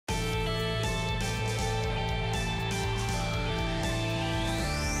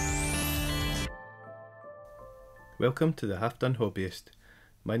Welcome to the Half Done Hobbyist.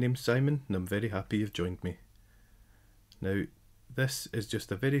 My name's Simon and I'm very happy you've joined me. Now, this is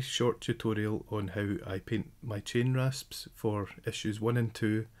just a very short tutorial on how I paint my Chainrasps for issues 1 and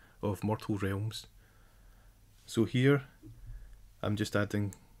 2 of Mortal Realms. So here, I'm just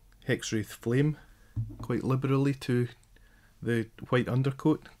adding Hexwraith Flame quite liberally to the white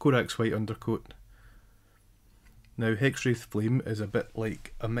undercoat, Korak's white undercoat. Now, Hexwraith Flame is a bit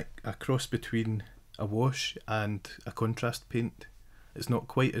like a cross between a wash and a contrast paint. It's not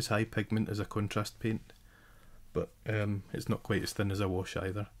quite as high pigment as a contrast paint, but it's not quite as thin as a wash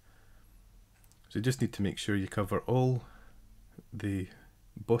either. So you just need to make sure you cover all the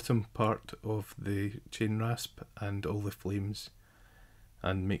bottom part of the Chainrasp and all the flames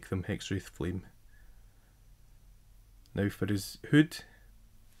and make them Hexwraith Flame. Now for his hood,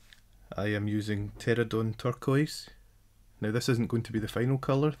 I am using Pterodon Turquoise. Now this isn't going to be the final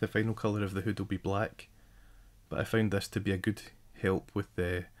colour of the hood will be black, but I found this to be a good help with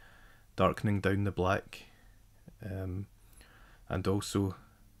the darkening down the black, and also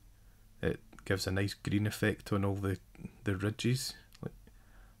it gives a nice green effect on all the ridges.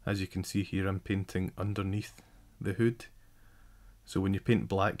 As you can see here, I'm painting underneath the hood, so when you paint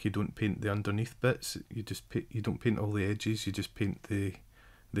black you don't paint the underneath bits, you don't paint all the edges, you just paint the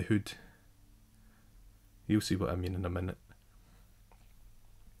hood. You'll see what I mean in a minute.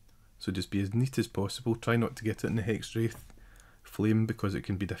 So just be as neat as possible, try not to get it in the Hexwraith Flame because it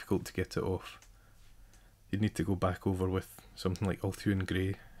can be difficult to get it off. You'd need to go back over with something like Ulthuan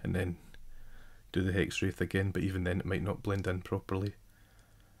Grey and then do the Hexwraith again, but even then it might not blend in properly.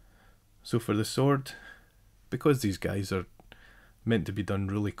 So for the sword, because these guys are meant to be done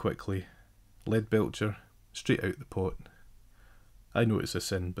really quickly, Lead Belcher, straight out the pot. I know it's a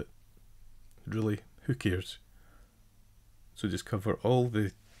sin, but really, who cares? So just cover all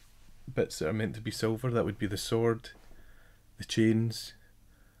the bits that are meant to be silver. That would be the sword, the chains.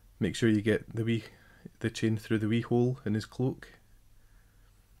 Make sure you get the chain through the wee hole in his cloak.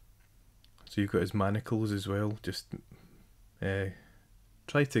 So you've got his manacles as well. Just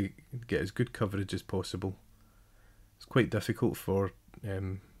try to get as good coverage as possible. It's quite difficult for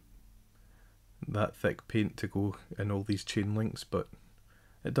that thick paint to go in all these chain links, but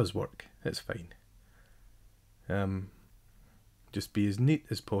it does work. It's fine. Just be as neat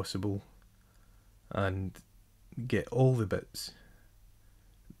as possible and get all the bits.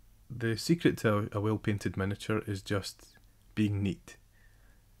 The secret to a well painted miniature is just being neat.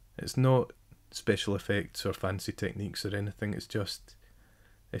 It's not special effects or fancy techniques or anything, it's just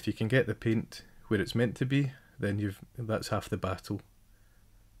if you can get the paint where it's meant to be, then that's half the battle.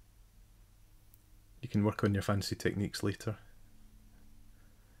 You can work on your fancy techniques later.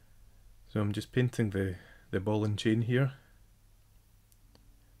 So I'm just painting the ball and chain here,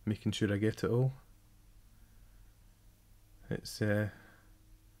 making sure I get it all. It's a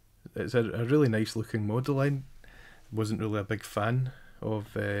really nice looking model. I wasn't really a big fan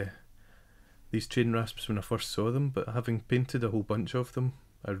of these Chainrasps when I first saw them, but having painted a whole bunch of them,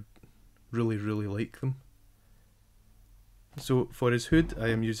 I really like them. So for his hood I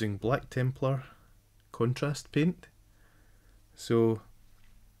am using Black Templar contrast paint. So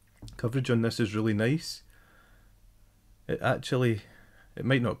coverage on this is really nice. It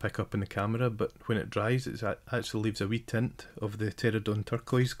might not pick up in the camera, but when it dries it actually leaves a wee tint of the Pterodon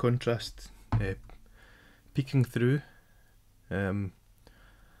Turquoise contrast peeking through. I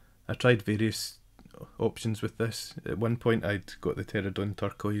tried various options with this. At one point I'd got the Pterodon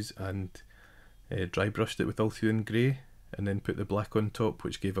Turquoise and dry brushed it with Ulthuan Grey and then put the black on top,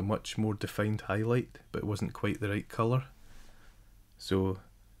 which gave a much more defined highlight, but it wasn't quite the right colour. So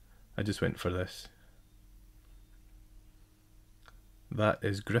I just went for this. That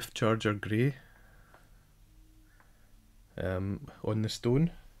is Griff Charger Grey on the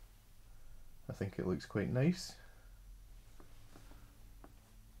stone. I think it looks quite nice.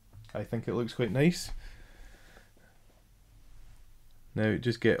 Now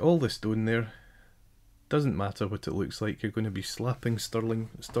just get all the stone there. Doesn't matter what it looks like, you're going to be slapping sterling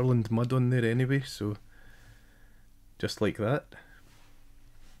mud on there anyway, so just like that.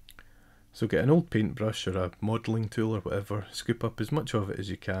 So get an old paintbrush or a modelling tool or whatever, scoop up as much of it as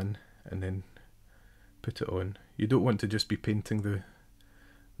you can and then put it on. You don't want to just be painting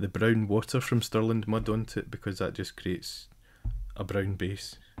the brown water from sterling mud onto it, because that just creates a brown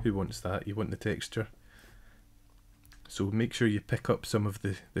base. Who wants that? You want the texture. So make sure you pick up some of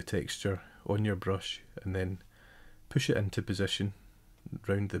the texture on your brush and then push it into position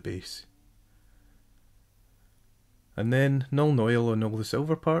round the base. And then null oil on all the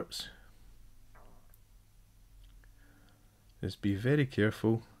silver parts. Just be very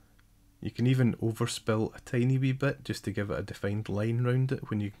careful You can even overspill a tiny wee bit just to give it a defined line round it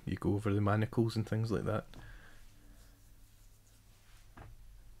when you go over the manacles and things like that.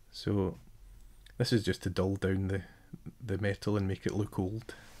 So this is just to dull down the metal and make it look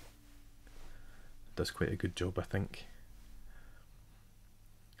old. It does quite a good job, I think.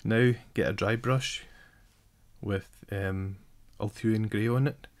 Now get a dry brush with Althuan Grey on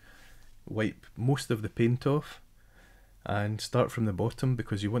it. Wipe most of the paint off and start from the bottom,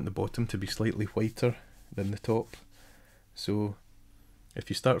 because you want the bottom to be slightly whiter than the top. So if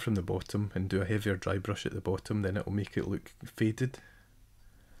you start from the bottom and do a heavier dry brush at the bottom, then it will make it look faded.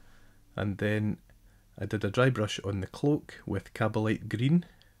 And then I did a dry brush on the cloak with Cabalite Green,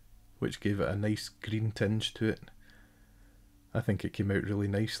 which gave it a nice green tinge to it. I think it came out really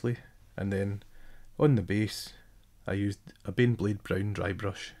nicely. And then on the base I used a Baneblade Brown dry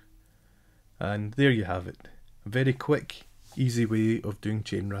brush. And there you have it. A very quick, easy way of doing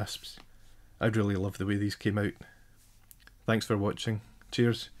Chainrasps. I really love the way these came out. Thanks for watching.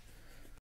 Cheers.